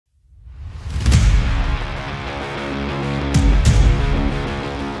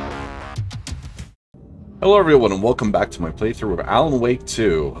Hello everyone and welcome back to my playthrough of Alan Wake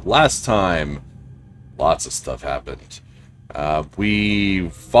 2. Last time, lots of stuff happened. We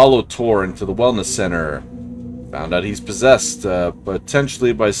followed Tor into the wellness center. Found out he's possessed,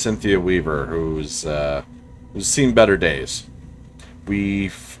 potentially by Cynthia Weaver, who's seen better days. We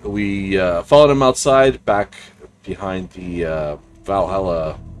followed him outside, back behind the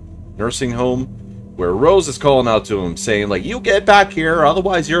Valhalla nursing home, where Rose is calling out to him, saying, like, "You get back here,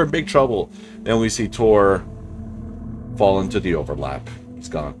 otherwise you're in big trouble." Then we see Tor fall into the overlap. He's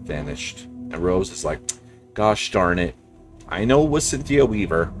gone, vanished. And Rose is like, "Gosh darn it. I know it was Cynthia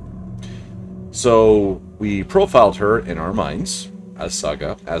Weaver." So we profiled her in our minds, as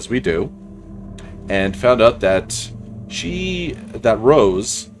Saga, as we do, and found out that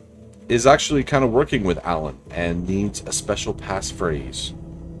Rose is actually kind of working with Alan and needs a special passphrase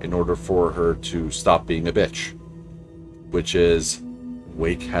in order for her to stop being a bitch, which is,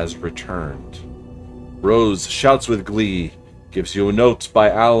 "Wake has returned." Rose shouts with glee, gives you a note by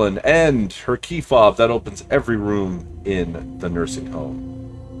Alan, and her key fob that opens every room in the nursing home.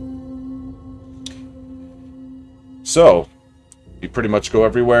 So, we pretty much go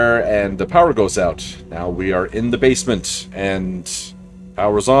everywhere, and the power goes out. Now we are in the basement, and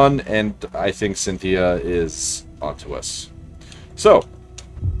power's on, and I think Cynthia is onto us. So,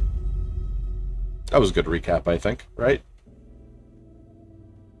 that was a good recap, I think, right?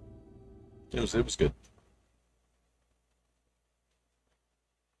 It was good.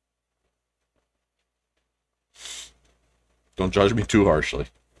 Don't judge me too harshly.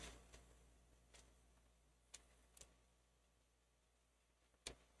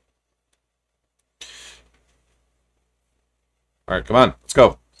 Alright, come on, let's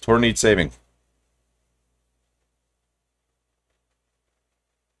go. Tor needs saving.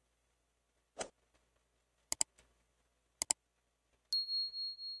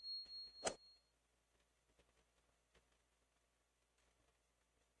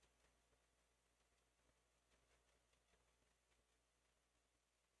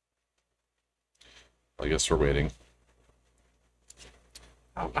 I guess we're waiting.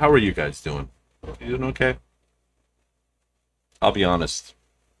 How are you guys doing? You doing okay? I'll be honest.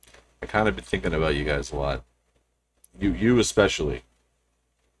 I kind of been thinking about you guys a lot. You especially.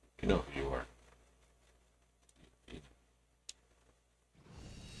 You know who you are.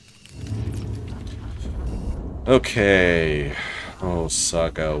 Okay. Oh,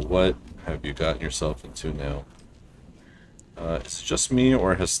 Saga, what have you gotten yourself into now? Is it just me,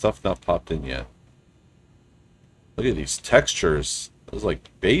 or has stuff not popped in yet? Look at these textures. This is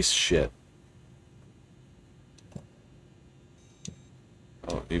like base shit.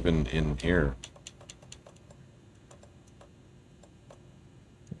 Oh, even in here.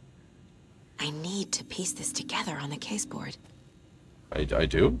 I need to piece this together on the caseboard. I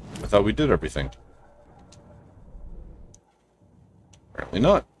do? I thought we did everything. Apparently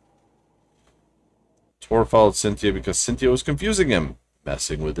not. Tor followed Cynthia because Cynthia was confusing him,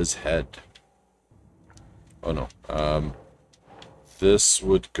 messing with his head. Oh no. This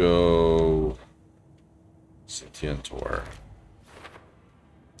would go Cynthia and Tor.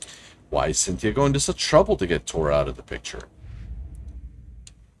 Why is Cynthia going to such trouble to get Tor out of the picture?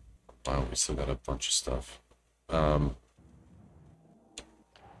 Wow, we still got a bunch of stuff. Okay,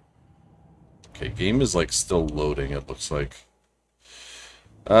 game is like still loading, it looks like.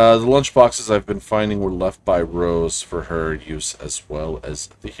 The lunchboxes I've been finding were left by Rose for her use as well as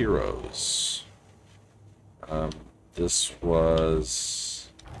the heroes. This was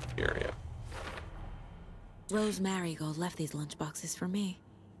the area. Rose Marigold left these lunchboxes for me.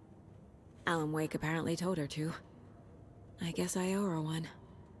 Alan Wake apparently told her to. I guess I owe her one.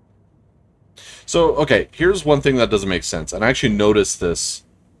 So, okay, here's one thing that doesn't make sense. And I actually noticed this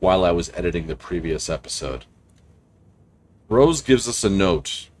while I was editing the previous episode. Rose gives us a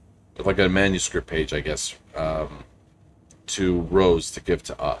note, like a manuscript page, I guess, to Rose to give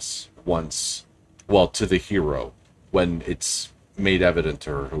to us once, well, to the hero, when it's made evident to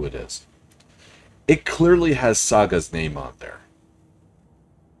her who it is. It clearly has Saga's name on there.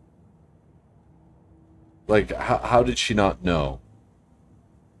 Like, how did she not know?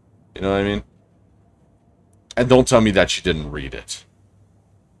 You know what I mean? And don't tell me that she didn't read it.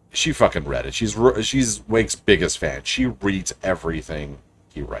 She fucking read it. She's Wake's biggest fan. She reads everything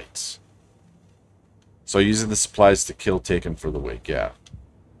he writes. So using the supplies to kill taken for the Wake, yeah.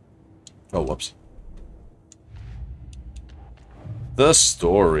 Oh, whoops. The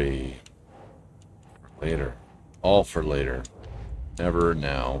story. Later. All for later. Never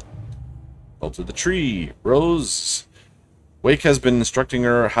now. Well, to the tree. Rose. Wake has been instructing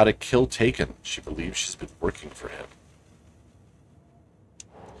her how to kill Taken. She believes she's been working for him.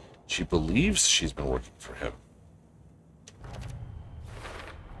 She believes she's been working for him.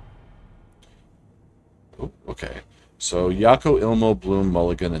 Oh, okay. So, Yako, Ilmo, Bloom,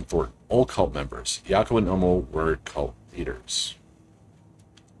 Mulligan, and Thornton. All cult members. Yako and Ilmo were cult leaders.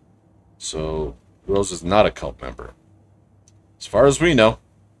 So, Rose is not a cult member. As far as we know.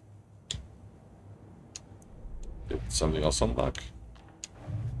 Did something else unlock?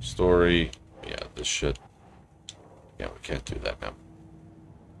 Story. Yeah, this shit. Yeah, we can't do that now.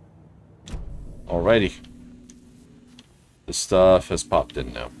 Alrighty. This stuff has popped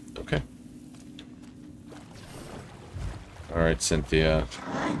in now. Okay. Alright, Cynthia.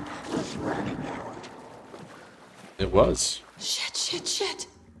 It was. Shit.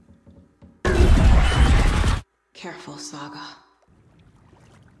 Careful, Saga.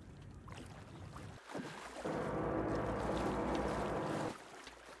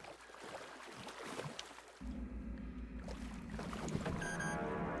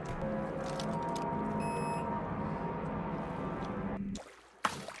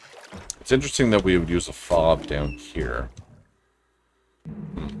 It's interesting that we would use a fob down here.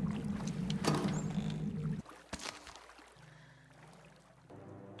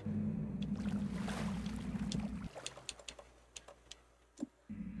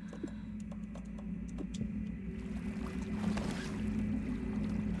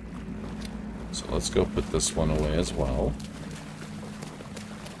 So let's go put this one away as well.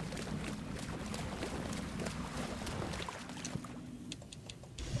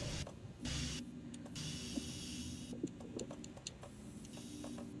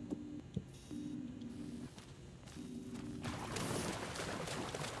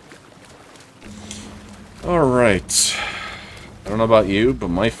 Alright. I don't know about you, but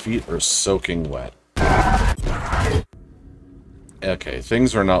my feet are soaking wet. Okay,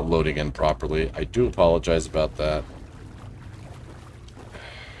 things are not loading in properly. I do apologize about that.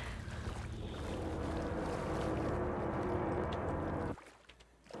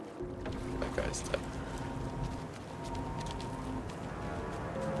 That guy's dead.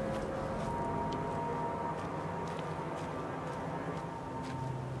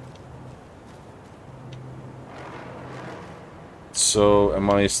 So, am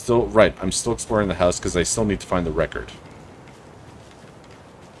I still... Right, I'm still exploring the house because I still need to find the record.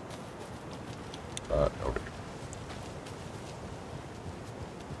 Okay.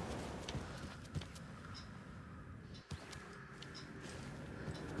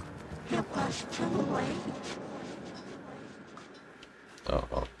 It was too late.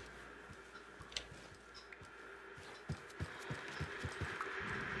 Oh.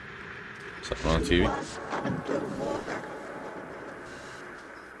 Something on TV? Was underwater.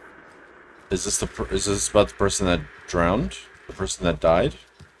 Is this about the person that drowned? The person that died?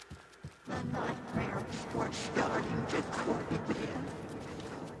 The nightmares were starting to creep in.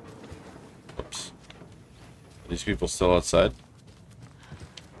 Oops. Are these people still outside?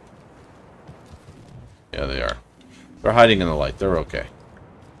 Yeah, they are. They're hiding in the light. They're okay.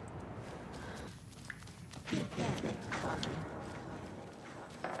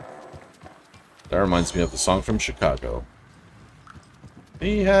 That reminds me of the song from Chicago.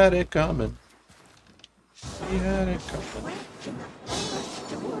 He had it coming. He had it coming.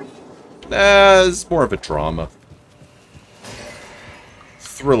 Nah, it's more of a drama.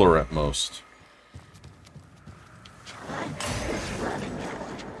 Thriller at most.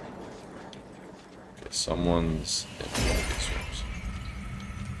 Okay, someone's in one of these rooms.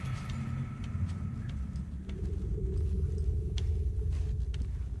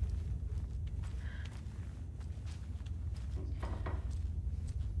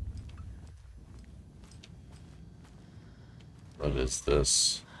 What is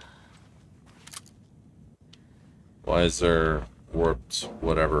this? Why is there warped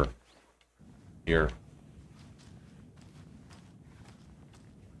whatever here?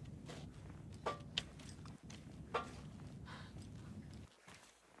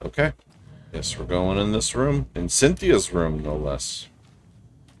 Okay. Guess we're going in this room. In Cynthia's room, no less.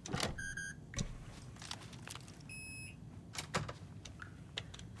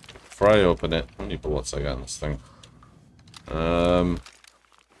 Before I open it, how many bullets I got in this thing?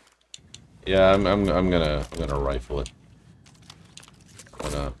 Yeah, I'm gonna rifle it.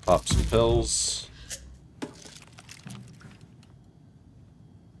 I'm gonna pop some pills.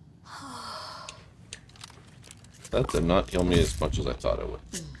 That did not heal me as much as I thought it would.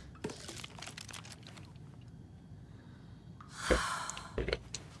 Okay, we're good.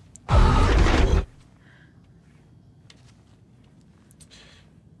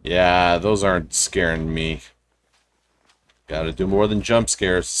 Yeah, those aren't scaring me. Gotta do more than jump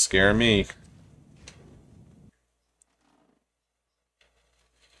scares to scare me.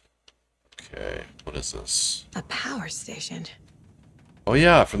 Okay, what is this? A power station. Oh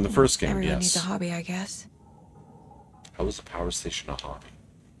yeah, from the first game, Everyone needs a yes. hobby, I guess. How is a power station a hobby?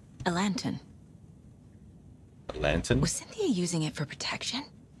 A lantern. A lantern? Was Cynthia using it for protection?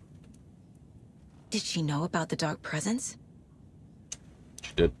 Did she know about the dark presence?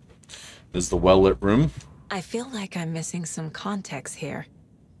 She did. This is the well-lit room. I feel like I'm missing some context here.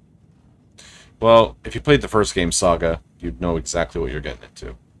 Well, if you played the first game, Saga, you'd know exactly what you're getting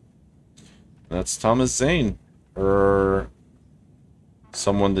into. That's Thomas Zane. Or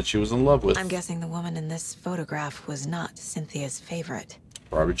someone that she was in love with. I'm guessing the woman in this photograph was not Cynthia's favorite.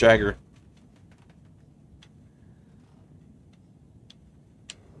 Barbara Jagger.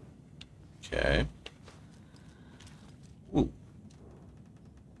 Okay. Ooh.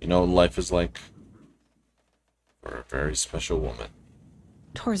 You know what life is like for a very special woman.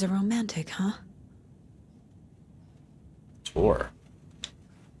 Tor's a romantic, huh? Tor.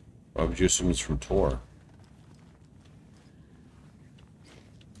 Why would you assume it's from Tor?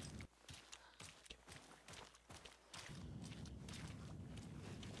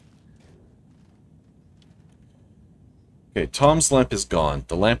 Okay, Tom's lamp is gone.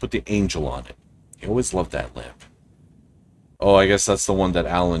 The lamp with the angel on it. He always loved that lamp. Oh, I guess that's the one that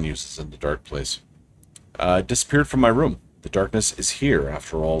Alan uses in the dark place. It disappeared from my room. The darkness is here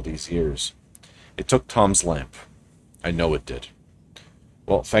after all these years. It took Tom's lamp. I know it did.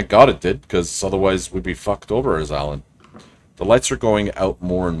 Well, thank God it did, because otherwise we'd be fucked over as Alan. The lights are going out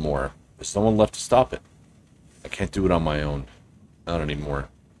more and more. There's no one left to stop it. I can't do it on my own. Not anymore.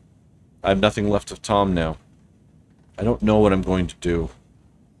 I have nothing left of Tom now. I don't know what I'm going to do.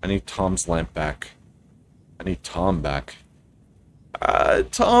 I need Tom's lamp back. I need Tom back.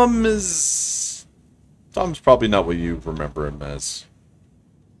 Tom's probably not what you remember him as.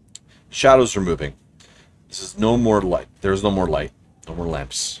 Shadows are moving. This is no more light. There's no more light. No more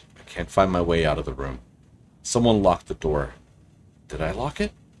lamps. I can't find my way out of the room. Someone locked the door. Did I lock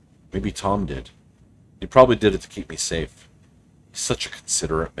it? Maybe Tom did. He probably did it to keep me safe. He's such a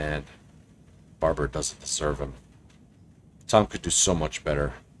considerate man. Barbara doesn't deserve him. Tom could do so much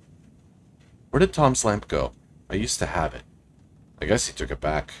better. Where did Tom's lamp go? I used to have it. I guess he took it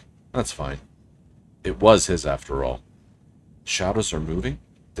back. That's fine. It was his after all. Shadows are moving?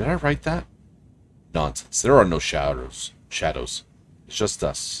 Did I write that? Nonsense. There are no shadows. It's just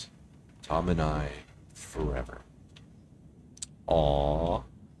us. Tom and I. Forever. Aww.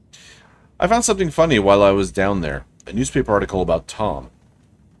 I found something funny while I was down there. A newspaper article about Tom.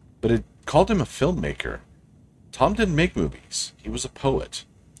 But it called him a filmmaker. Tom didn't make movies. He was a poet.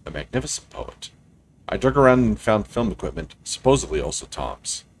 A magnificent poet. I dug around and found film equipment, supposedly also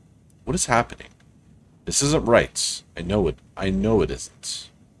Tom's. What is happening? This isn't right. I know it. I know it isn't.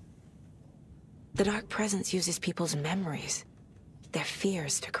 The dark presence uses people's memories, their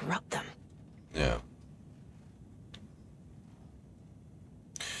fears to corrupt them. Yeah.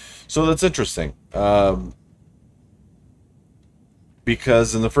 So that's interesting.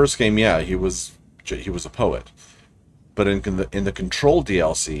 Because in the first game, yeah, he was a poet. But in the Control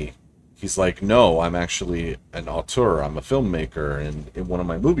DLC, he's like, no, I'm actually an auteur. I'm a filmmaker, and in one of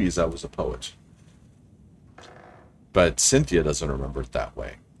my movies, I was a poet. But Cynthia doesn't remember it that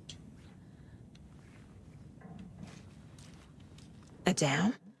way. A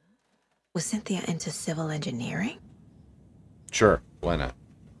dam? Was Cynthia into civil engineering? Sure, why not?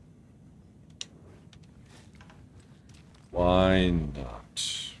 Why not?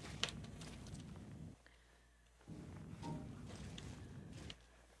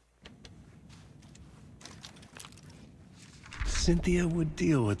 Cynthia would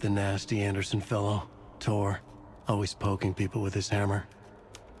deal with the nasty Anderson fellow, Tor, always poking people with his hammer.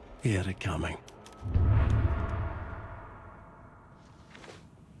 He had it coming.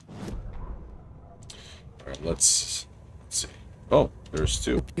 Alright, let's see. Oh, there's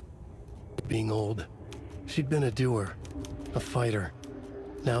two. Being old, she'd been a doer, a fighter.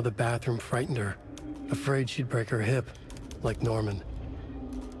 Now the bathroom frightened her, afraid she'd break her hip, like Norman.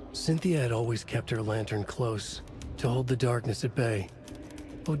 Cynthia had always kept her lantern close, to hold the darkness at bay.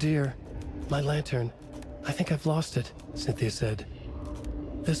 Oh dear, my lantern. I think I've lost it, Cynthia said.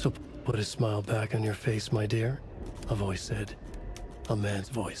 This will put a smile back on your face, my dear, a voice said. A man's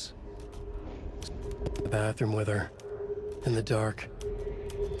voice. The bathroom with her, in the dark.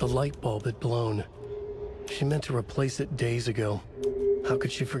 The light bulb had blown. She meant to replace it days ago. How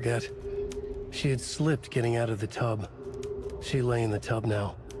could she forget? She had slipped getting out of the tub. She lay in the tub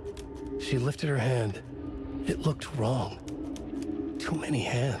now. She lifted her hand. It looked wrong. Too many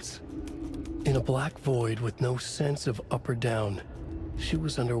hands. In a black void with no sense of up or down, she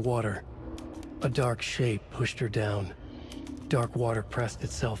was underwater. A dark shape pushed her down. Dark water pressed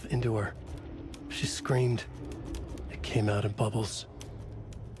itself into her. She screamed. It came out in bubbles.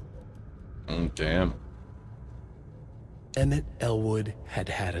 Damn. Emmett Elwood had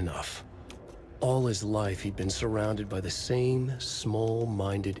had enough. All his life, he'd been surrounded by the same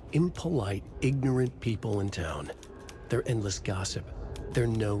small-minded, impolite, ignorant people in town. Their endless gossip, their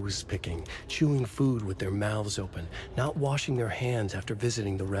nose-picking, chewing food with their mouths open, not washing their hands after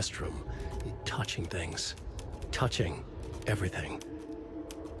visiting the restroom, and touching things. Touching everything.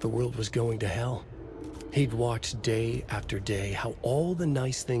 The world was going to hell. He'd watched day after day how all the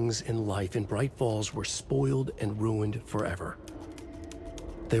nice things in life in Bright Falls were spoiled and ruined forever.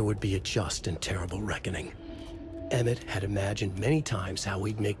 There would be a just and terrible reckoning. Emmett had imagined many times how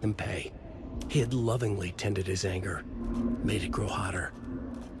he'd make them pay. He had lovingly tended his anger, made it grow hotter.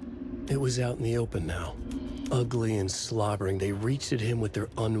 It was out in the open now. Ugly and slobbering, they reached at him with their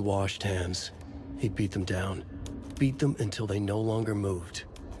unwashed hands. He beat them down, beat them until they no longer moved.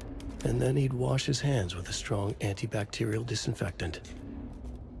 And then he'd wash his hands with a strong antibacterial disinfectant.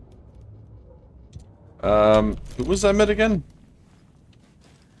 Who was I met again?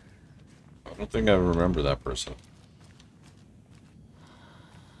 I don't think I remember that person.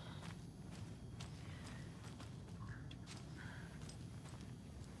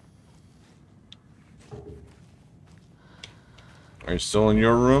 Are you still in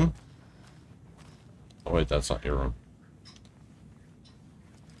your room? Oh wait, that's not your room.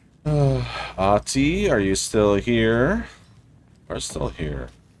 Ati, are you still here? Are still here?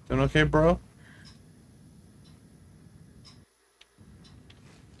 Doing okay, bro?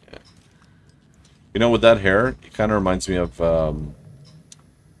 Yeah. You know, with that hair, it kind of reminds me of, oh,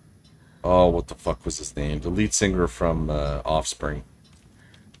 what the fuck was his name? The lead singer from Offspring.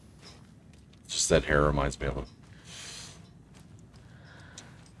 Just that hair reminds me of him.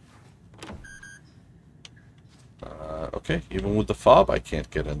 Okay, even with the fob, I can't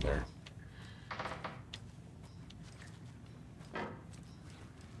get in there.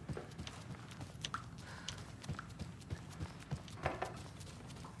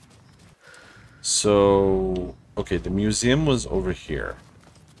 So, okay, the museum was over here.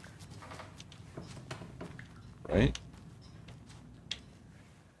 Right?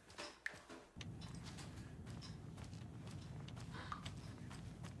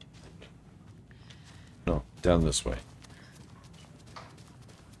 No, down this way.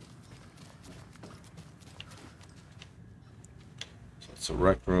 So it's a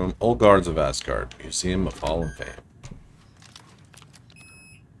rec room. Old Guards of Asgard. Museum of Hall of Fame.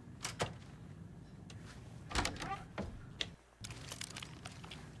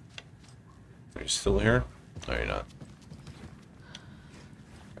 Are you still here? No, you're not.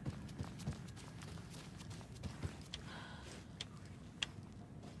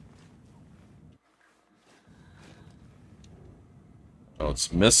 Oh,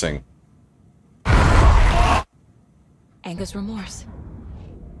 it's missing. Anga's remorse.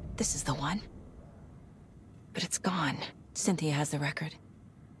 This is the one. But it's gone. Cynthia has the record.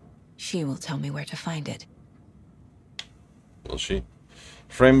 She will tell me where to find it. Will she?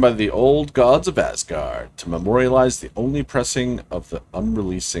 Framed by the old gods of Asgard to memorialize the only pressing of the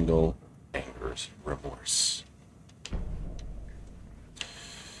unreleased single, Anger's Remorse.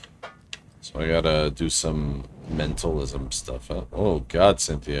 So I gotta do some mentalism stuff. Huh? Oh God,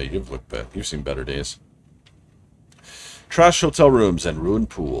 Cynthia, you've looked better. You've seen better days. Trash hotel rooms and ruined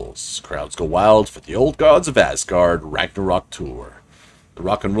pools. Crowds go wild for the Old Gods of Asgard Ragnarok Tour. The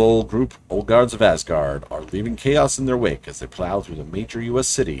rock and roll group Old Guards of Asgard are leaving chaos in their wake as they plow through the major U.S.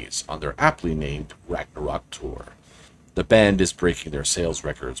 cities on their aptly named Ragnarok Tour. The band is breaking their sales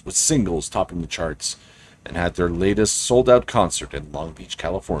records with singles topping the charts and had their latest sold-out concert in Long Beach,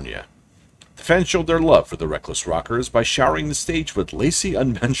 California. The fans showed their love for the Reckless Rockers by showering the stage with lacy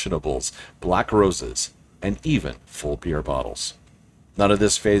unmentionables, black roses, and even full beer bottles. None of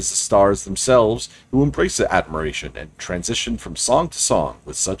this fazed the stars themselves, who embraced the admiration and transitioned from song to song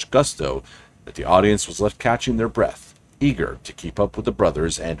with such gusto that the audience was left catching their breath, eager to keep up with the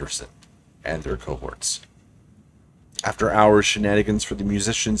brothers Anderson and their cohorts. After hours, shenanigans for the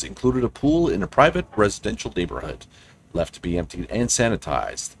musicians included a pool in a private residential neighborhood, left to be emptied and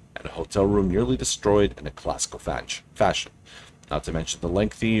sanitized, and a hotel room nearly destroyed in a classical fashion, not to mention the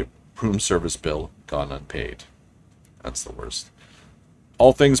lengthy room service bill gone unpaid. That's the worst.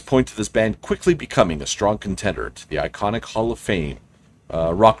 All things point to this band quickly becoming a strong contender to the iconic Hall of Fame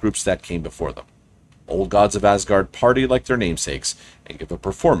rock groups that came before them. Old Gods of Asgard party like their namesakes and give a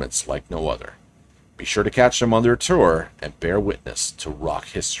performance like no other. Be sure to catch them on their tour and bear witness to rock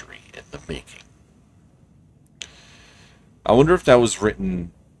history in the making. I wonder if that was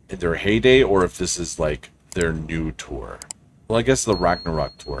written in their heyday or if this is like their new tour. Well, I guess the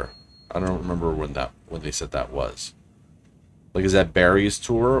Ragnarok tour. I don't remember when they said that was. Like, is that Barry's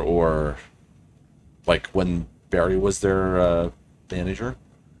tour, or like when Barry was their manager?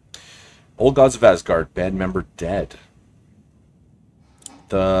 Old Gods of Asgard, band member dead.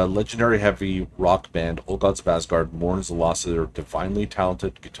 The legendary heavy rock band Old Gods of Asgard mourns the loss of their divinely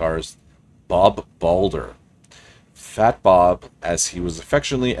talented guitarist Bob Balder. Fat Bob, as he was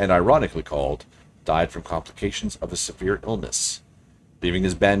affectionately and ironically called, died from complications of a severe illness, leaving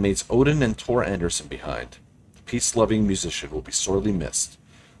his bandmates Odin and Tor Anderson behind. The peace-loving musician will be sorely missed,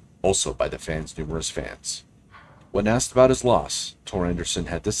 also by the fans' numerous fans. When asked about his loss, Tor Anderson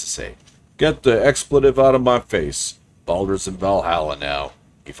had this to say: "Get the expletive out of my face. Balder's in Valhalla now.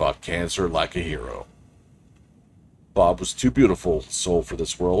 He fought cancer like a hero." Bob was too beautiful soul for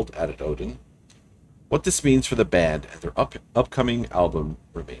this world, added Odin. What this means for the band and their upcoming album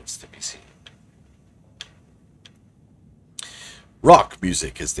remains to be seen. Rock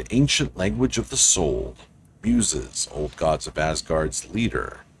music is the ancient language of the soul. Muses, Old Gods of Asgard's lead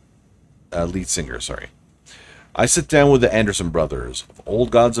singer. I sit down with the Anderson brothers of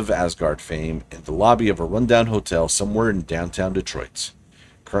Old Gods of Asgard fame in the lobby of a rundown hotel somewhere in downtown Detroit.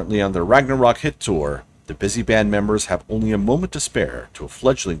 Currently on their Ragnarok hit tour, the busy band members have only a moment to spare to a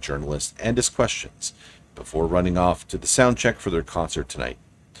fledgling journalist and his questions before running off to the sound check for their concert tonight.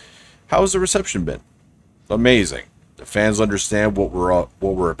 How has the reception been? Amazing. The fans understand what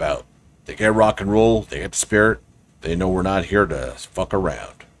we're about. They get rock and roll, they get the spirit, they know we're not here to fuck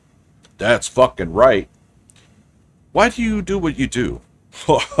around. That's fucking right. Why do you do what you do?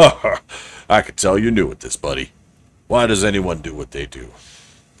 I could tell you're new at this, buddy. Why does anyone do what they do?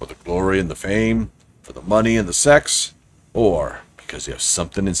 For the glory and the fame? For the money and the sex? Or because you have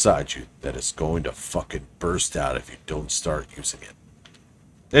something inside you that is going to fucking burst out if you don't start using it?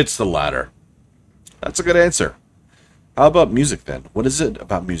 It's the latter. That's a good answer. How about music, then? What is it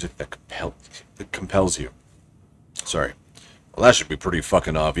about music that compels you? Sorry. Well, that should be pretty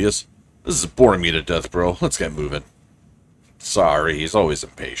fucking obvious. This is boring me to death, bro. Let's get moving. Sorry, he's always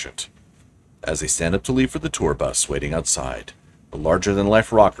impatient. As they stand up to leave for the tour bus waiting outside, the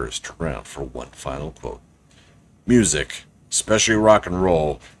larger-than-life rockers turn around for one final quote. Music, especially rock and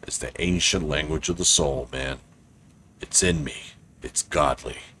roll, is the ancient language of the soul, man. It's in me. It's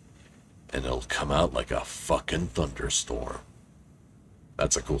godly. And it'll come out like a fucking thunderstorm.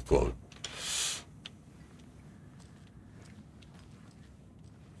 That's a cool quote.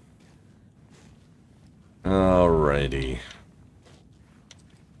 Alrighty.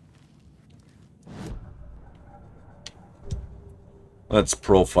 Let's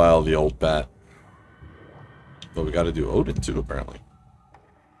profile the old bat. But we gotta do Odin too, apparently.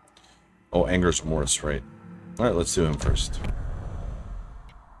 Oh, Anger's Remorse, right. Alright, let's do him first.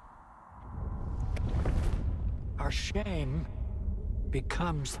 Our shame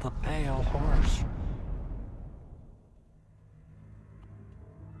becomes the pale horse.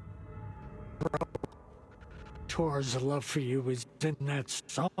 Tor's love for you is in that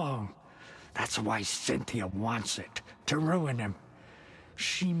song. That's why Cynthia wants it, to ruin him.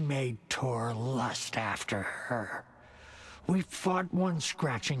 She made Tor lust after her. We fought one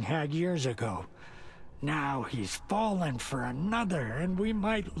scratching hag years ago. Now he's fallen for another, and we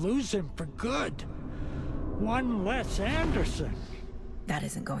might lose him for good. One less Anderson. That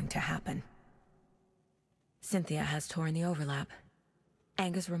isn't going to happen. Cynthia has Tor in the overlap.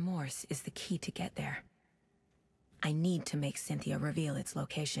 Anger's Remorse is the key to get there. I need to make Cynthia reveal its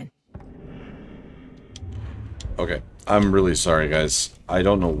location. Okay, I'm really sorry, guys. I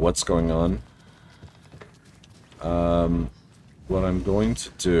don't know what's going on. What I'm going to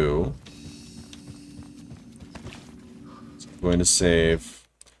do is I'm going to save.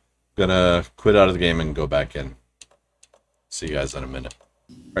 I'm gonna quit out of the game and go back in. See you guys in a minute.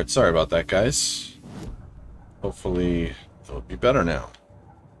 Alright, sorry about that, guys. Hopefully it'll be better now.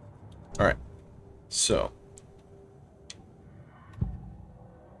 Alright, so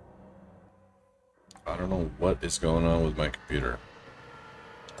I don't know what is going on with my computer.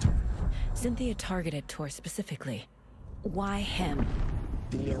 Cynthia targeted Tor specifically. Why him?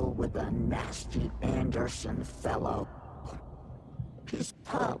 Deal with a nasty Anderson fellow. His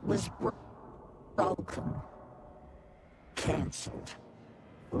heart was broken. Cancelled.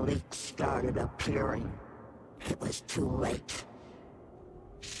 Leaks started appearing. It was too late.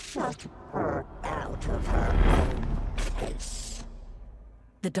 Shut her out of her own case.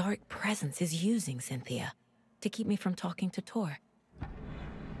 The Dark Presence is using Cynthia to keep me from talking to Tor.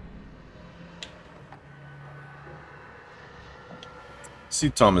 See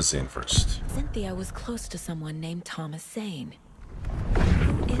Thomas Zane first. Cynthia was close to someone named Thomas Zane.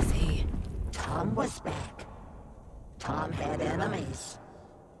 Who is he? Tom was back. Tom had enemies.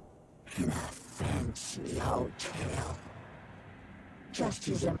 in a fancy hotel. Just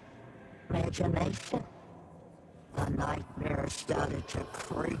his imagination. The nightmare started to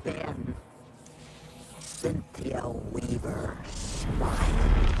creep in. Cynthia Weaver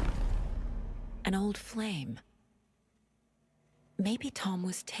smiling. An old flame. Maybe Tom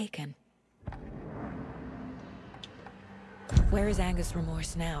was taken. Where is Angus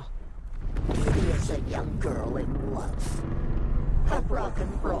Remorse now? Kitty is a young girl in love. A rock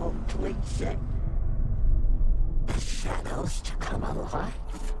and roll cliche. The shadows to come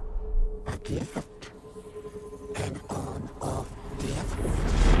alive. A gift. An on-off gift.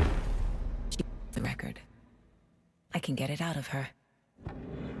 The record. I can get it out of her.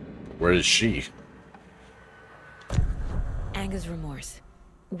 Where is she? Angus Remorse.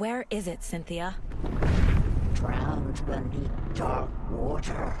 Where is it, Cynthia? Drowned beneath dark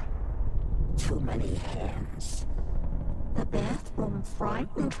water. Too many hands. The bathroom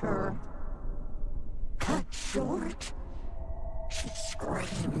frightened her. Cut short. She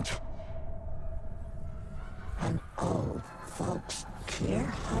screamed. An old folks' care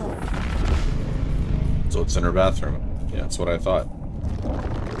home. So it's in her bathroom. Yeah, that's what I thought.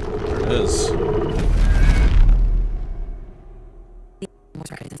 There it is.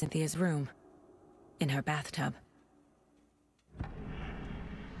 Remorse record is in Cynthia's room. In her bathtub.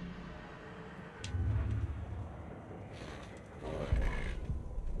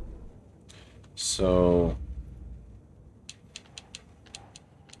 So...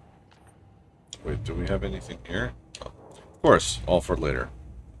 Wait, do we have anything here? Oh, of course, all for later.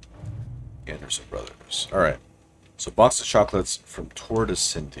 Anderson Brothers. Alright. So, box of chocolates from Tor to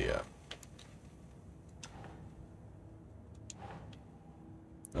Cynthia.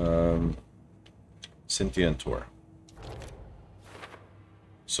 Cynthia and Tor.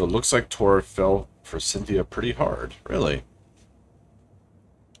 So, it looks like Tor fell for Cynthia pretty hard. Really?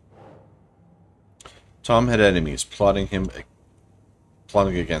 Tom had enemies plotting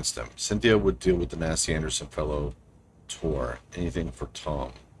against him. Cynthia would deal with the nasty Anderson fellow Tor. Anything for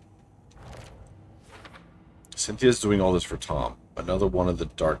Tom. Cynthia's doing all this for Tom. Another one of the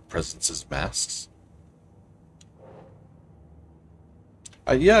Dark Presence's masks?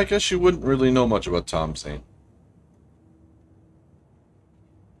 Yeah, I guess you wouldn't really know much about Tom Zane.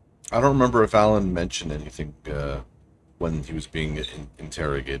 I don't remember if Alan mentioned anything when he was being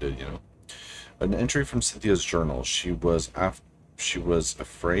interrogated, you know. An entry from Cynthia's journal. She was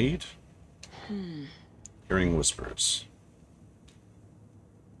afraid? Hearing whispers.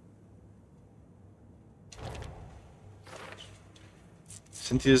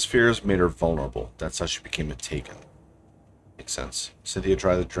 Cynthia's fears made her vulnerable. That's how she became a Taken. Makes sense. Cynthia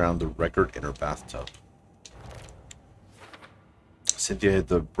tried to drown the record in her bathtub. Cynthia hid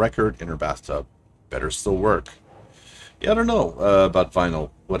the record in her bathtub. Better still work. Yeah, I don't know about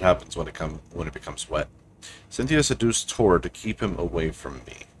vinyl. What happens when it becomes wet? Cynthia seduced Tor to keep him away from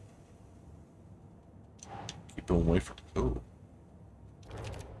me. Keep him away from who?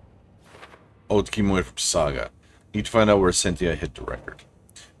 Oh, to keep him away from Saga. Need to find out where Cynthia hid the record.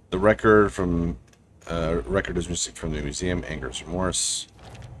 The record is missing from the museum. Anger's Remorse.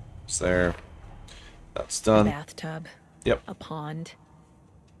 It's there. That's done. A bathtub. Yep. A pond.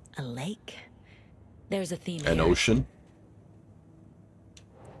 A lake. There's a theme An here. ocean.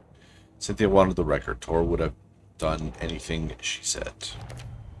 Cynthia wanted the record. Tor would have done anything she said.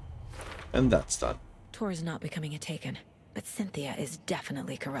 And that's done. Tor is not becoming a Taken, but Cynthia is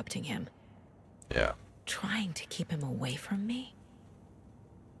definitely corrupting him. Yeah. Trying to keep him away from me?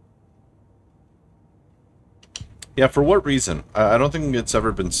 Yeah, for what reason? I don't think it's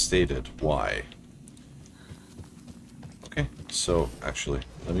ever been stated why. Okay, so actually,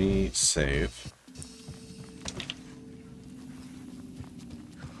 let me save.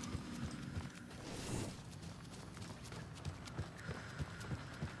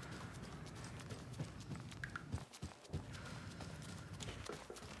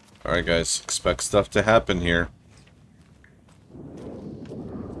 Alright guys, expect stuff to happen here.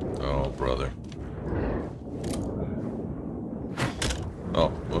 Oh, brother. Oh,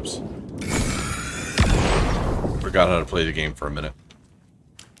 whoops. Forgot how to play the game for a minute.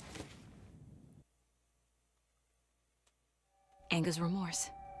 Anger's Remorse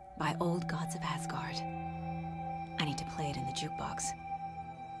by Old Gods of Asgard. I need to play it in the jukebox.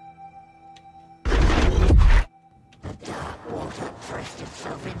 The dark water pressed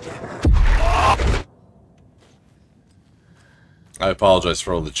itself into her. I apologize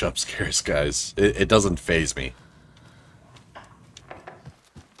for all the jump scares, guys. It doesn't faze me.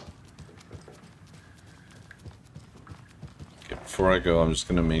 Okay, before I go, I'm just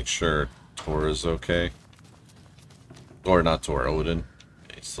gonna make sure Tor is okay. Or not Tor, Odin.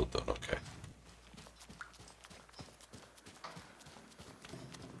 He's still doing okay.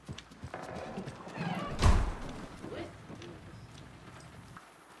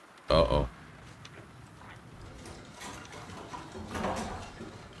 Uh-oh.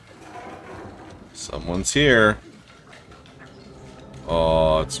 Someone's here.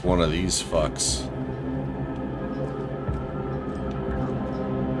 Oh, it's one of these fucks.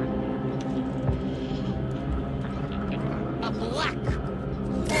 A black.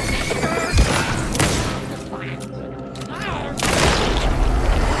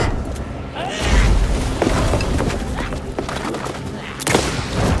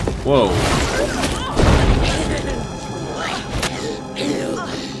 Whoa.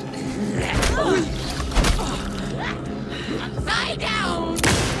 Upside down.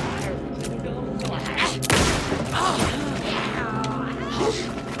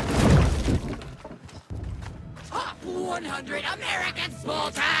 100 American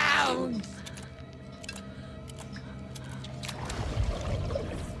small towns!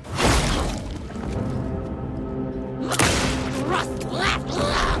 Rust left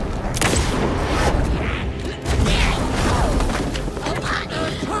lung!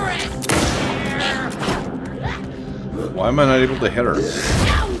 Tourists! Why am I not able to hit her?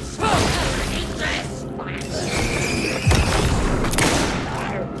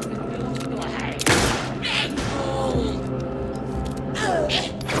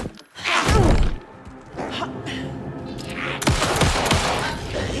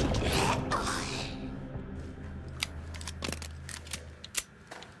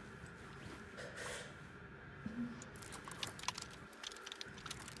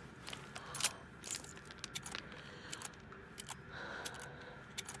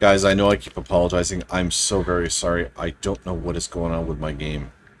 Guys, I know I keep apologizing. I'm so very sorry. I don't know what is going on with my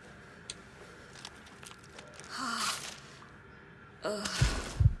game.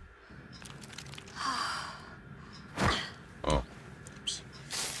 Oh. Oops.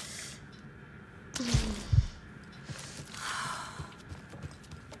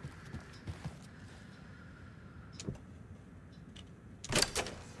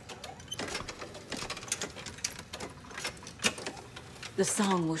 The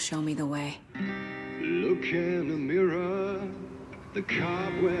song will show me the way. Look in the mirror, the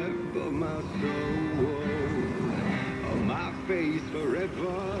cobweb of my soul, of my face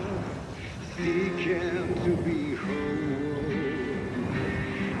forever, seeking to be whole,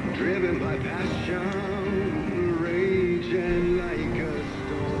 driven by passion, raging like a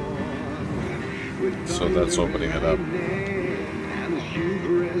storm. With So that's opening it up. and the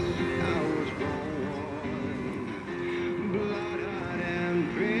hubris I was born. Blood and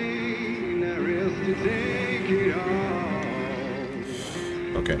pain, there is to take it all.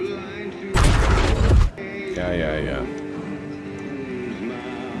 Okay. Blind to Yeah.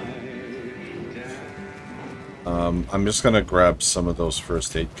 I'm just gonna grab some of those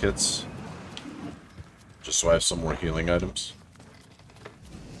first aid kits. Just so I have some more healing items.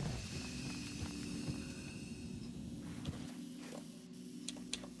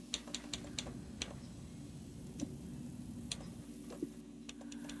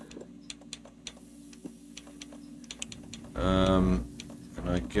 And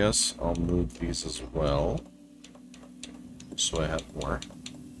I guess I'll move these as well. So I have more.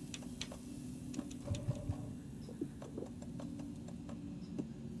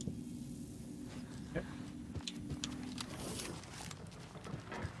 Okay.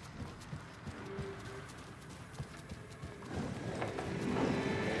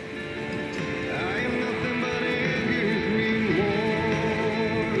 I am nothing but amusement words.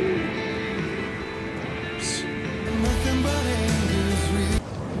 Oops. Nothing but amusement.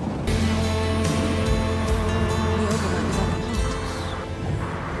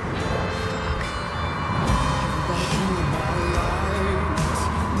 The overlap is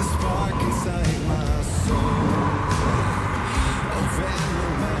on The spark inside my soul. A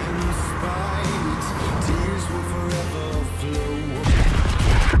venom and spite. Tears will forever flow.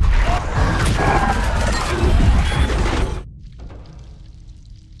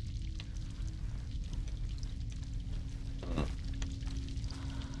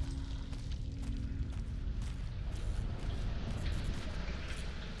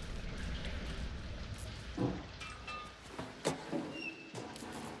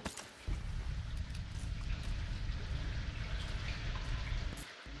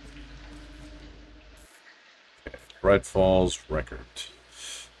 Bright Falls record.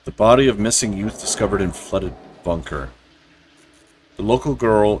 The body of missing youth discovered in flooded bunker. The local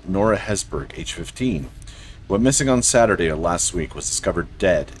girl, Nora Hesberg, age 15, who went missing on Saturday of last week, was discovered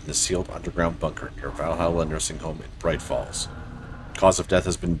dead in the sealed underground bunker near Valhalla Nursing Home in Bright Falls, cause of death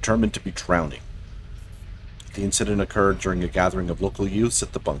has been determined to be drowning. The incident occurred during a gathering of local youths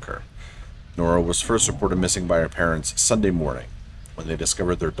at the bunker. Nora was first reported missing by her parents Sunday morning, when they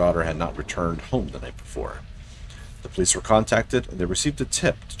discovered their daughter had not returned home the night before. The police were contacted, and they received a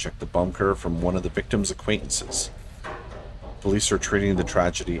tip to check the bunker from one of the victim's acquaintances. Police are treating the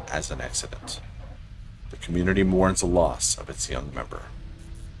tragedy as an accident. The community mourns the loss of its young member.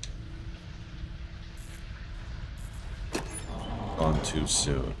 Gone too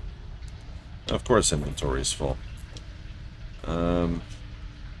soon. Of course, inventory is full.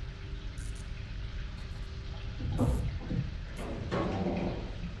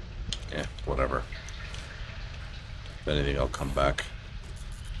 Yeah, whatever. If anything, I'll come back.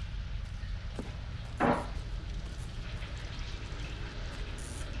 Mommy,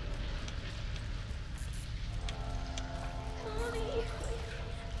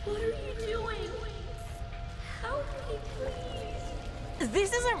 what are you doing? Help me, please.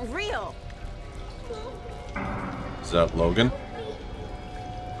 This isn't real! Is that Logan?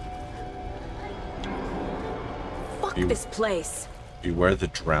 Fuck this place! Beware the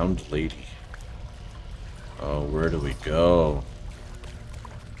drowned lady. Oh, where do we go?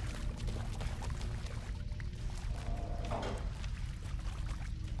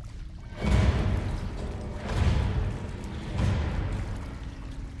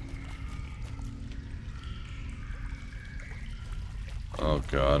 Oh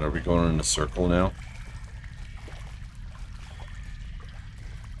god, are we going in a circle now?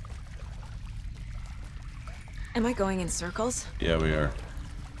 Am I going in circles? Yeah, we are.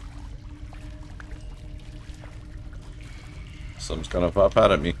 Something's gonna pop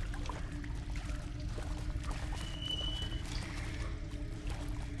out at me.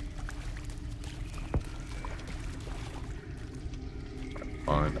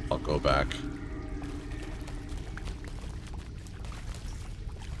 Fine, I'll go back.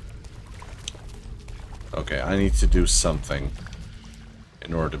 Okay, I need to do something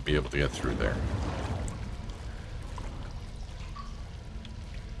in order to be able to get through there.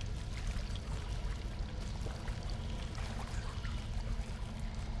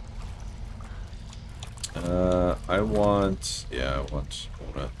 I want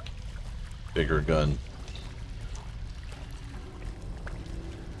a bigger gun.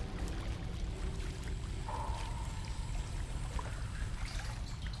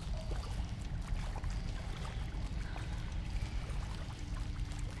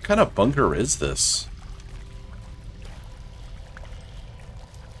 What kind of bunker is this?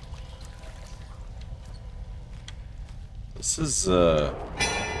 This is,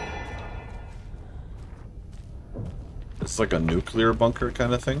 it's like a nuclear bunker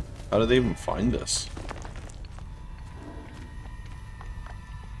kind of thing. How did they even find this?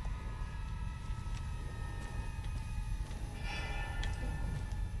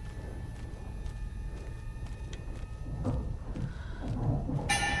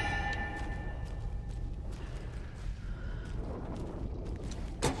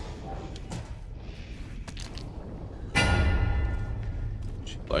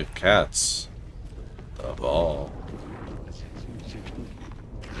 She liked cats. The ball.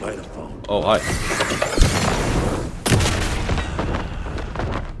 Oh, hi.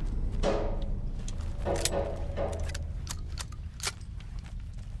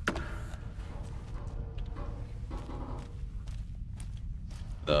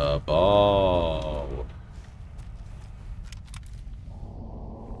 The ball.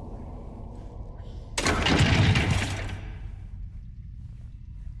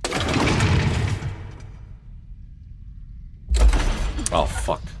 Oh,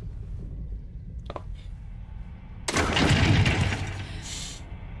 fuck.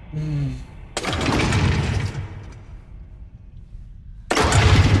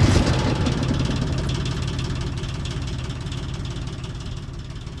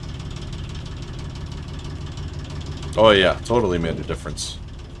 Oh yeah, totally made a difference.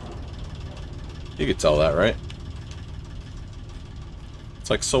 You could tell that, right?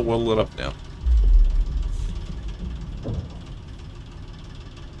 It's like so well lit up now.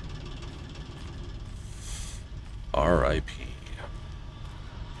 R.I.P.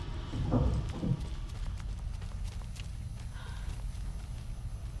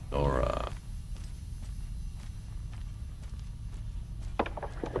 Nora.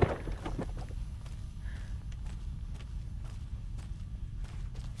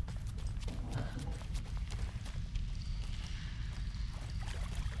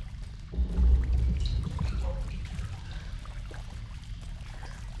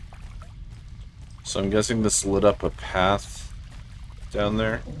 So I'm guessing this lit up a path down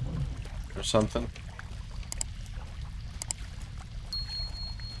there or something.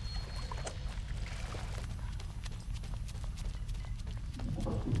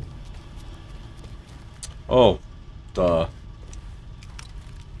 Oh, duh.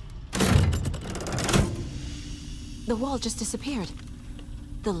 The wall just disappeared.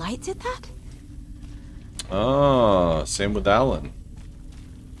 The light did that? Ah, same with Alan.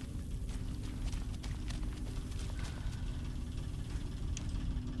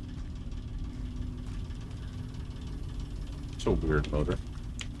 It's a weird motor.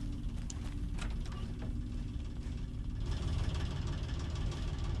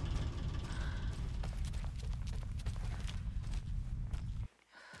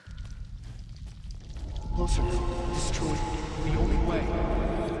 Closer. Destroyed. The only way.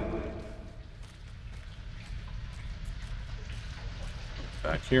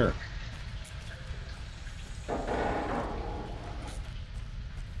 Back here.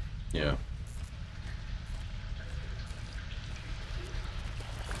 Yeah.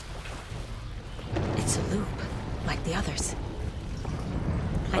 It's a loop, like the others.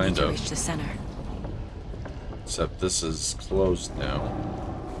 I need Kind to of. reach the center. Except this is closed now.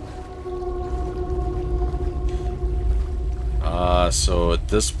 So at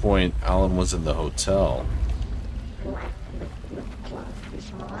this point, Alan was in the hotel.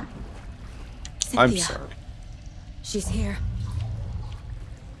 I'm Cynthia. sorry. She's here.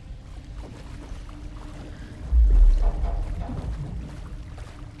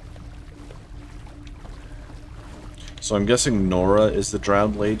 So I'm guessing Nora is the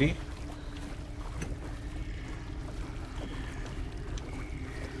drowned lady?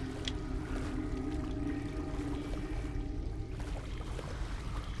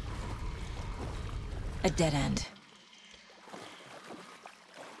 A dead end.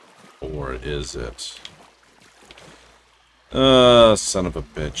 Or is it? Son of a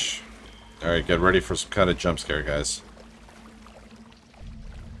bitch. Alright, get ready for some kind of jump scare, guys.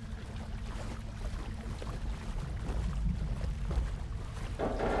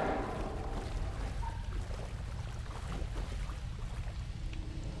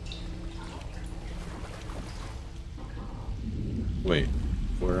 Wait,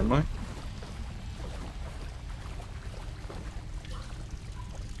 where am I?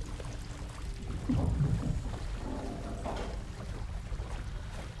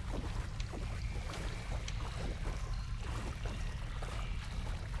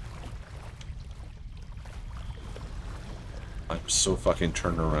 I'm so fucking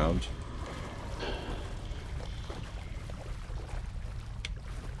turned around.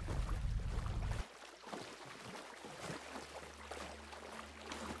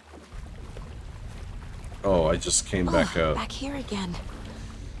 Oh, I just came back out. Back here again.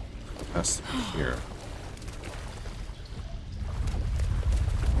 Has to be here.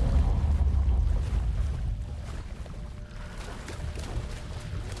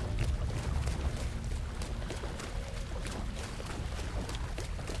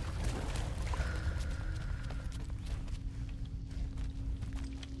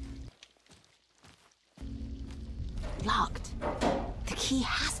 Locked. The key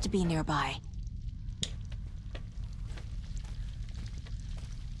has to be nearby.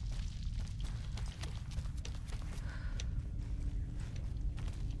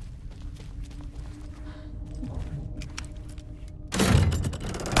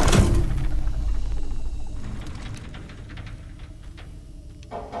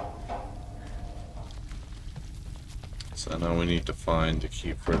 So now we need to find the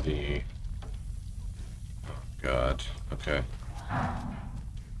key for the... Oh, God. Okay.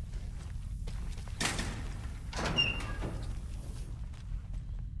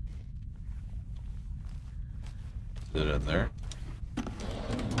 Is it in there?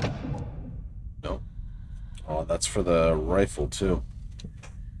 Nope. Oh, that's for the rifle, too.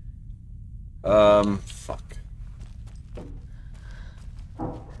 Fuck.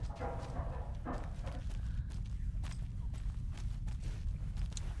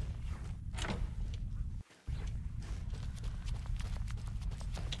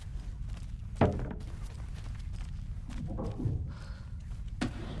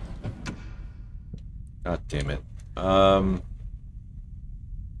 God damn it.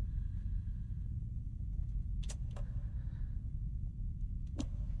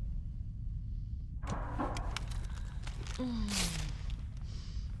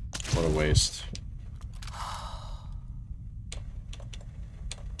 What a waste.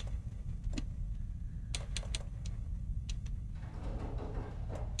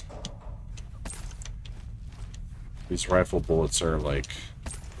 These rifle bullets are like...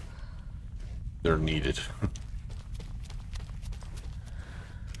 they're needed.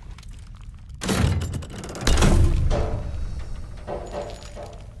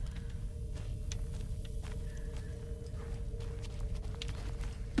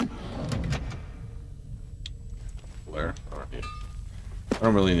 I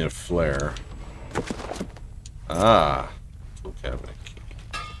don't really need a flare. Ah. Tool cabinet key.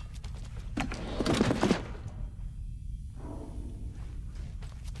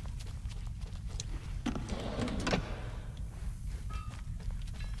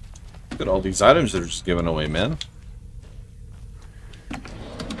 Look at all these items that are just giving away, man.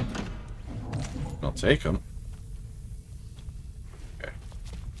 I'll take them. Okay.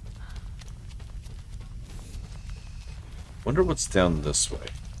 Wonder what's down this way.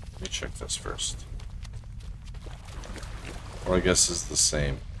 Let me check this first. Or I guess it's the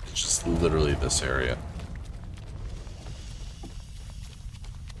same. It's just literally this area.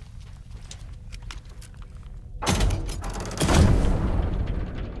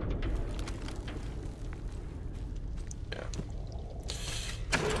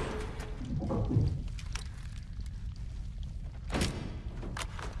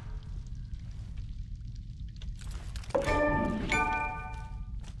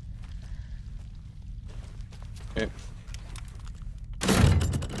 Okay.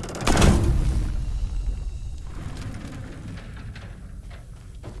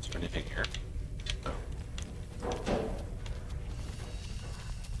 Is there anything here? No.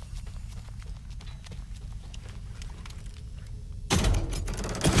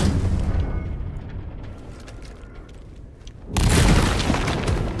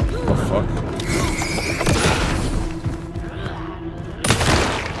 What the fuck?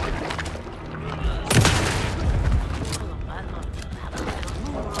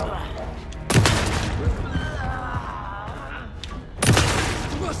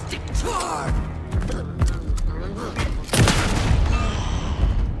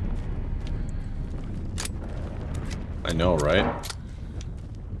 I know, right?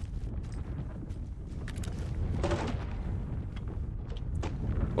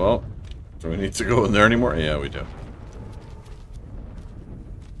 Well, do we need to go in there anymore? Yeah, we do.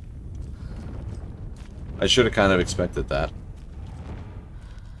 I should have kind of expected that.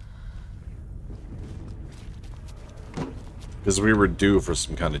 Because we were due for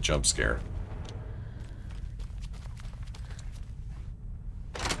some kind of jump scare.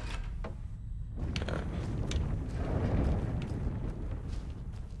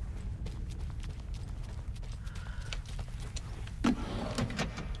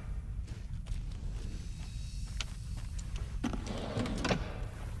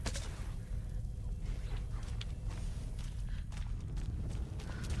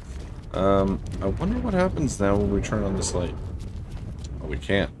 I wonder what happens now when we turn on this light. Oh, we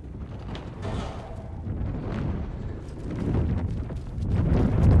can't.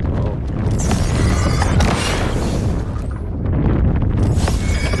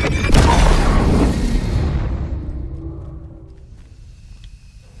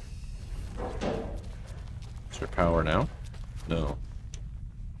 Is there power now? No.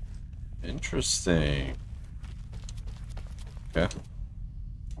 Interesting. Okay.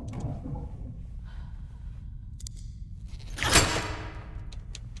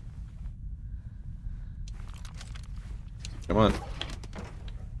 Come on.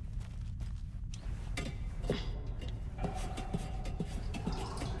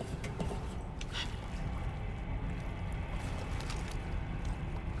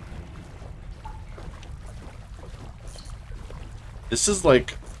 This is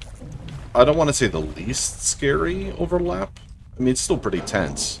like, I don't want to say the least scary overlap. I mean, it's still pretty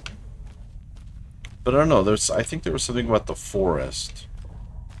tense. But I don't know, I think there was something about the forest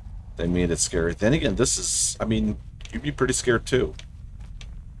that made it scary. Then again, this is, I mean, you'd be pretty scared too.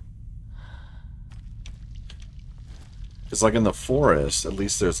 Because like in the forest, at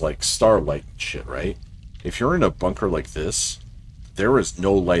least there's like starlight and shit, right? If you're in a bunker like this, there is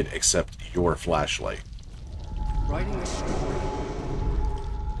no light except your flashlight. Writing a story.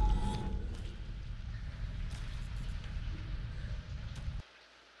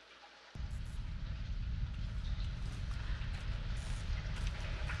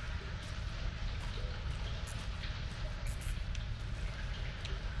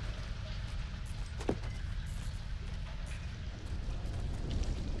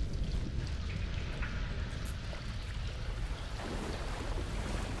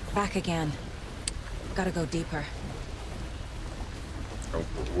 Back again. Gotta go deeper. Or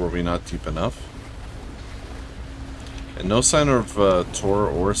were we not deep enough? And no sign of Tor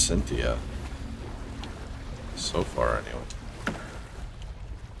or Cynthia. So far, anyway.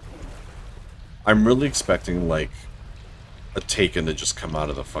 I'm really expecting, like, a Taken to just come out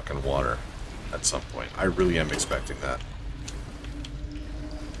of the fucking water at some point. I really am expecting that.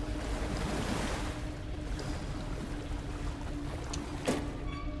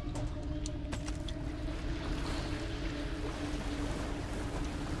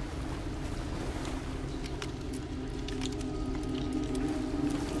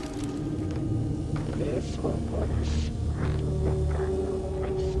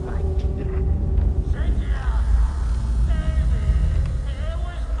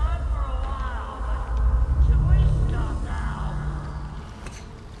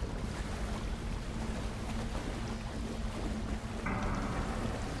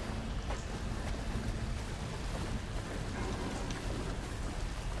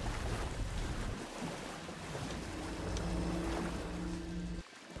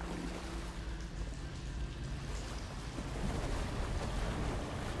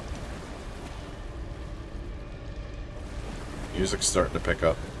 Music's starting to pick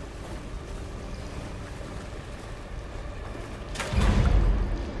up.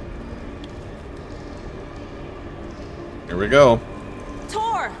 Here we go.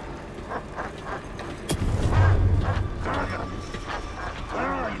 Tor! Where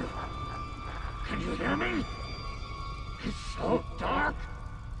are you? Can you hear me? It's so dark.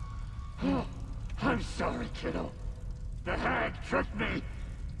 Oh, I'm sorry, kiddo. The hag tricked me.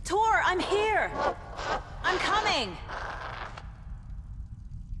 Tor, I'm here! I'm coming!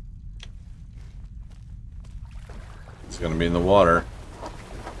 It's gonna be in the water.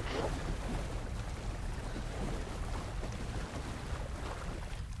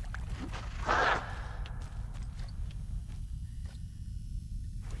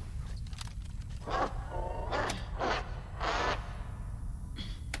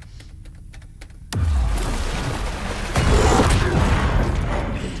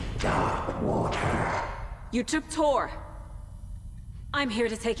 You took Tor. I'm here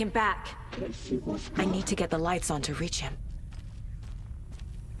to take him back. I need to get the lights on to reach him.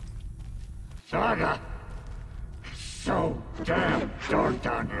 Saga! It's so damn dark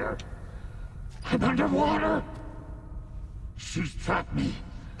down here. I'm underwater. She's trapped me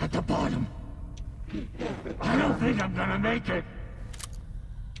at the bottom. I don't think I'm gonna make it.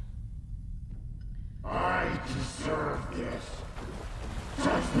 I deserve this.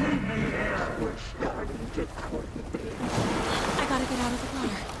 Just leave me here. We're starting to cultivate. I gotta get out of the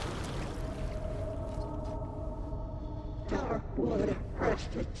water. Dark water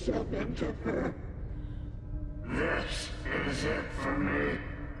pressed itself into her. This is it for me.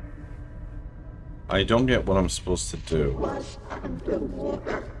 I don't get what I'm supposed to do. Was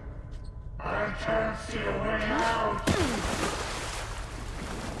underwater. I can't see a way out.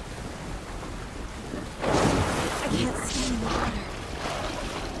 I can't stay in the water.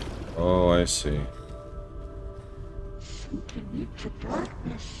 Oh, I see. Sinking into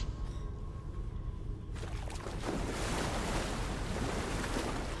darkness.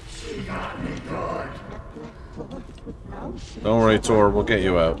 She got me good. Don't worry, Tor. We'll get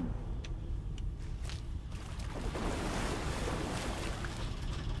you out.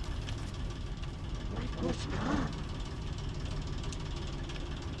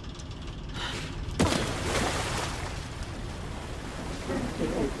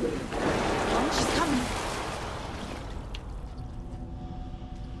 She's coming.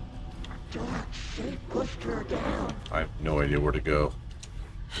 Dark shape pushed her down. I have no idea where to go.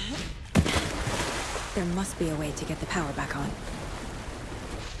 There must be a way to get the power back on.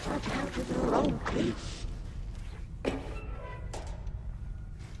 Shut out of her own peace.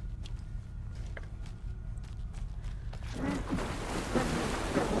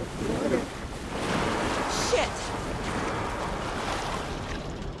 Shit!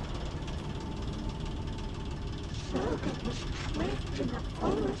 Saga was trapped in a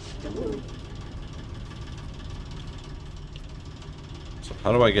forest stone. So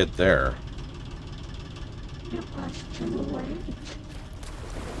how do I get there? It was too late.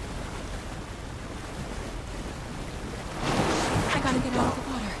 I gotta get out of the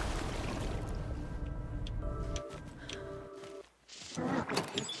water. Saga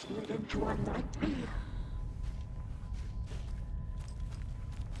gets slid into a nightmare.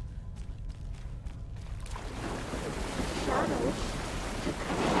 Shadows.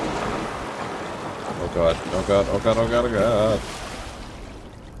 Oh god, oh god, oh god, oh god, oh god.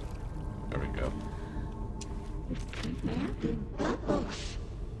 There we go. Commanding bubbles.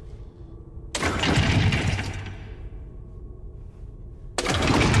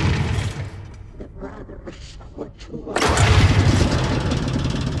 The brothers were too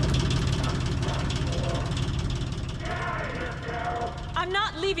I'm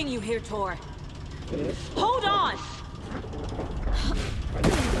not leaving you here, Tor. Hold on!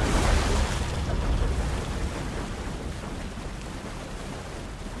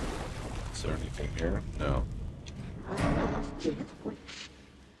 Is there anything here? No.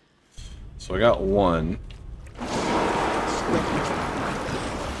 So I got one.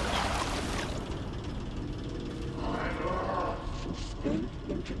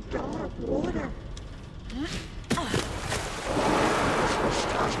 into dark water.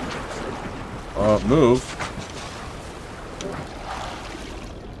 Move.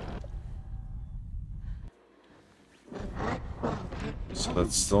 So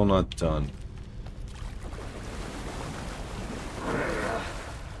that's still not done.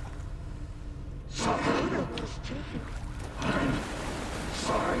 So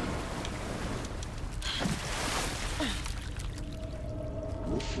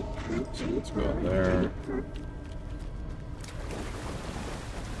let's go there.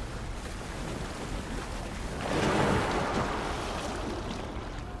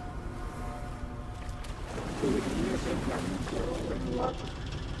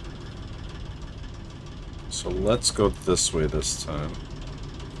 So let's go this way this time.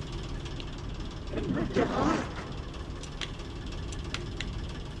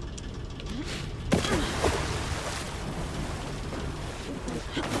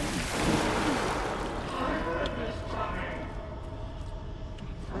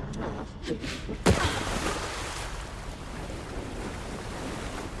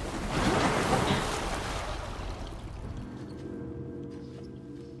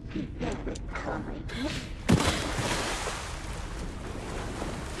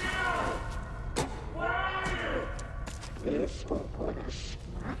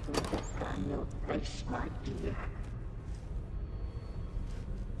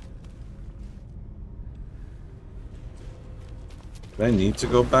 Do I need to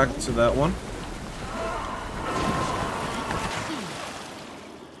go back to that one?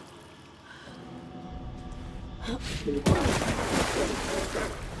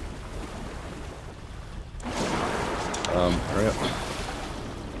 Hurry up.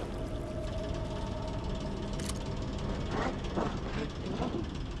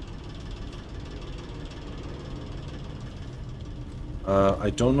 I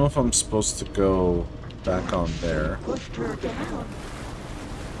don't know if I'm supposed to go back on there. Let's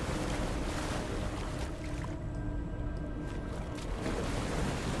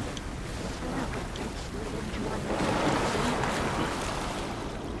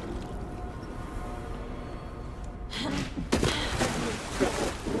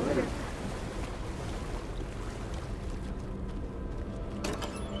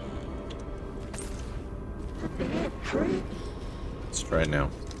try it now.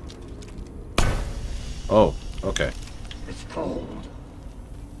 Oh, okay. It's cold.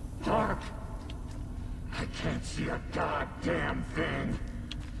 Dark. I can't see a goddamn thing.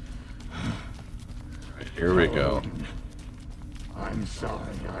 Right, here we go. I'm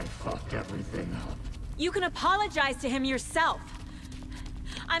sorry I fucked everything up. You can apologize to him yourself.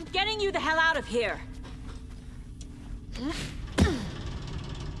 I'm getting you the hell out of here.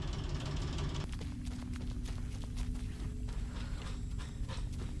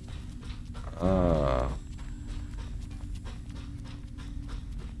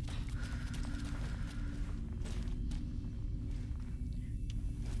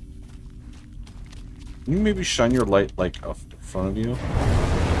 Can you maybe shine your light, like, up in front of you?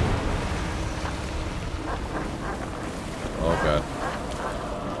 Oh, God.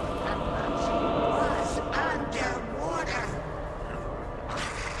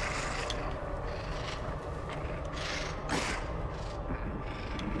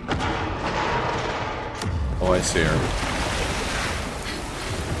 Oh, I see her.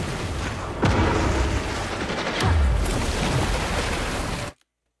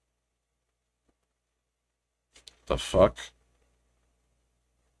 The fuck?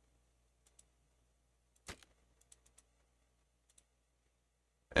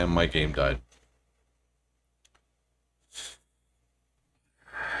 And my game died.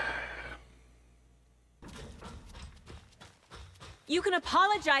 You can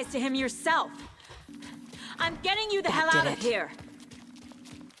apologize to him yourself. I'm getting you the hell out of here.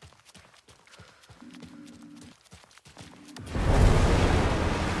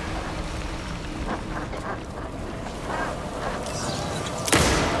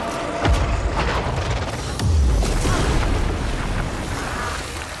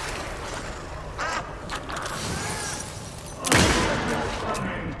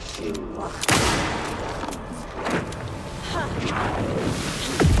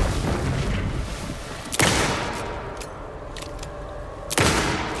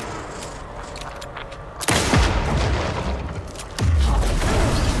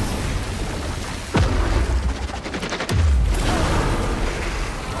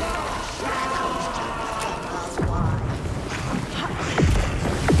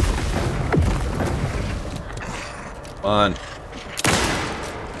 On. Can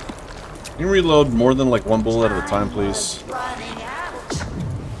you reload more than like one bullet at a time, please?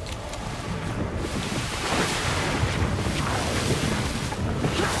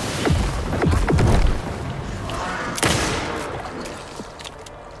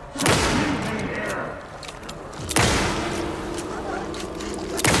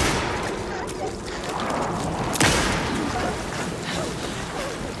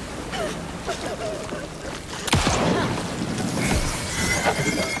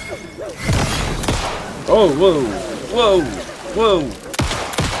 Oh, whoa, whoa, whoa.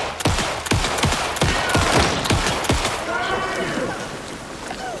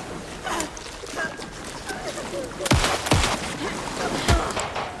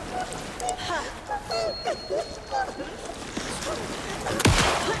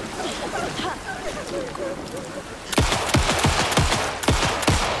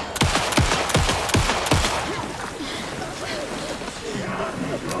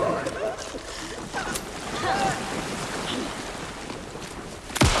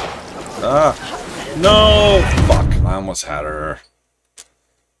 Ah! No! Fuck, I almost had her.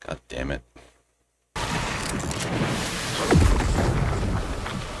 God damn it.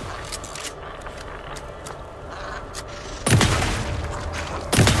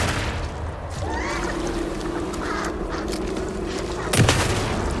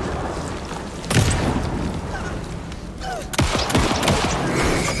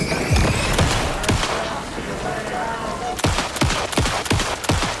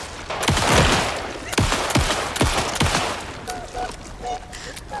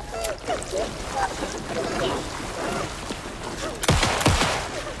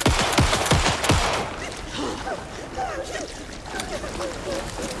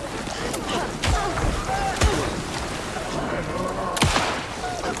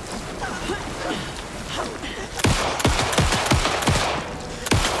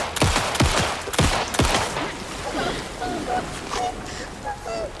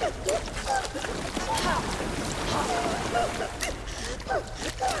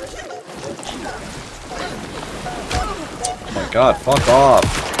 Oh my god, fuck off.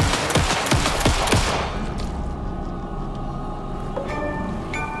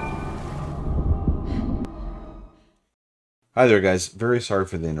 Hi there guys, very sorry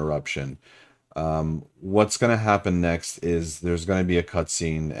for the interruption. What's going to happen next is there's going to be a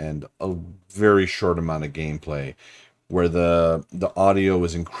cutscene and a very short amount of gameplay where the audio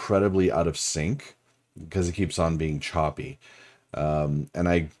is incredibly out of sync because it keeps on being choppy.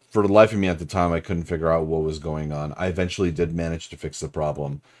 And for the life of me at the time, I couldn't figure out what was going on. I eventually did manage to fix the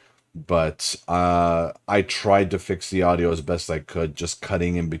problem, but I tried to fix the audio as best I could, just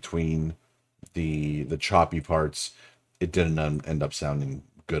cutting in between the choppy parts. It didn't end up sounding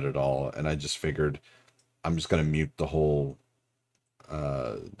good at all, and I just figured I'm just gonna mute the whole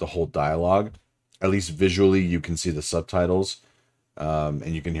dialogue. At least visually, you can see the subtitles,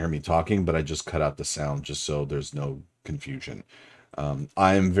 and you can hear me talking, but I just cut out the sound just so there's no confusion.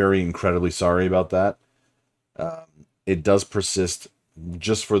 I am very incredibly sorry about that. It does persist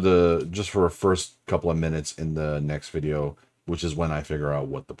just for a first couple of minutes in the next video, which is when I figure out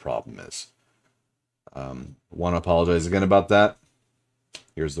what the problem is. Want to apologize again about that.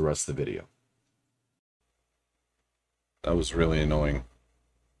 Here's the rest of the video. That was really annoying.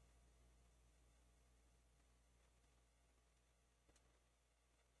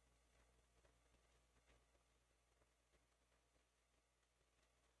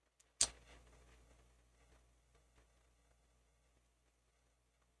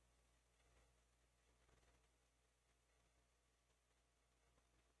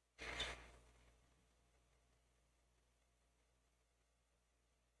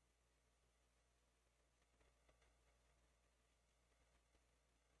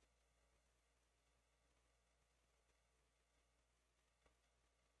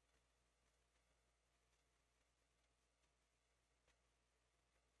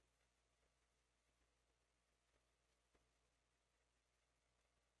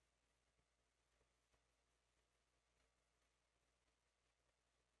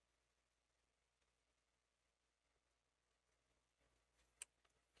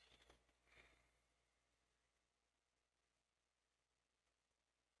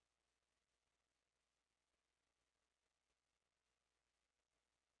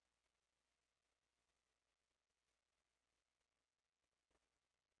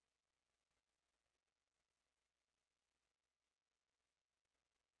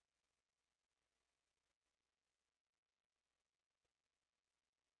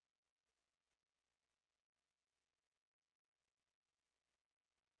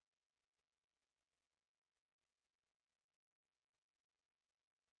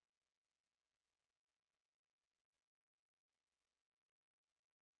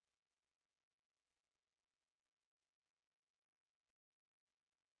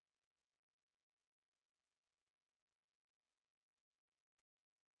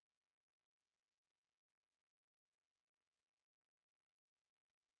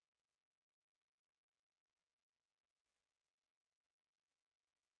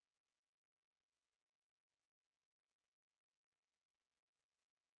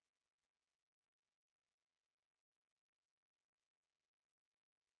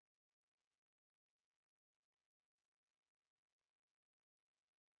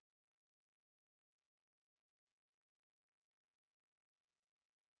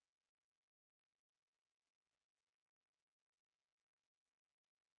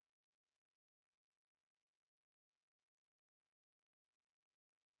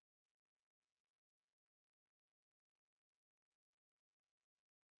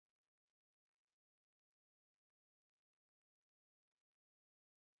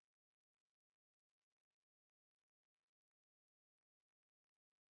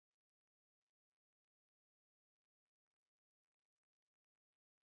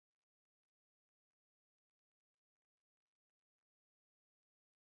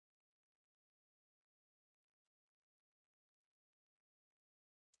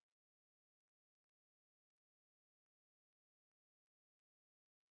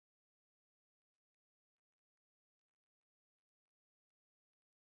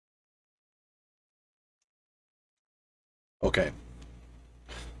 Okay.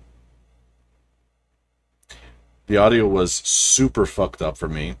 The audio was super fucked up for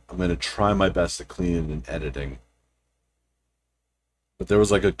me. I'm going to try my best to clean it in editing. But there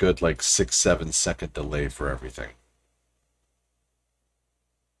was like a good 6-7 second delay for everything.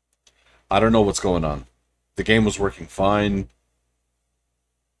 I don't know what's going on. The game was working fine.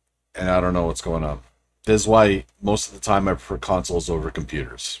 And I don't know what's going on. This is why most of the time I prefer consoles over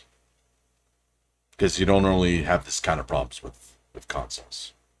computers. Because you don't normally have this kind of problems with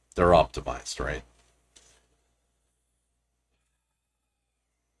consoles. They're optimized, right?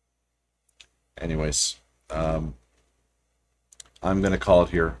 Anyways, I'm going to call it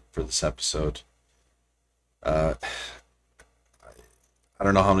here for this episode. I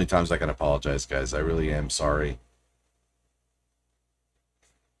don't know how many times I can apologize, guys. I really am sorry.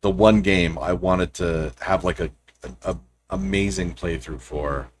 The one game I wanted to have like a amazing playthrough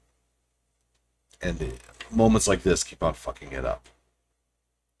for, and the moments like this keep on fucking it up.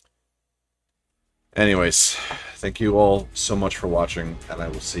 Anyways, thank you all so much for watching, and I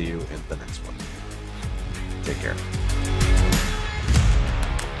will see you in the next one. Take care.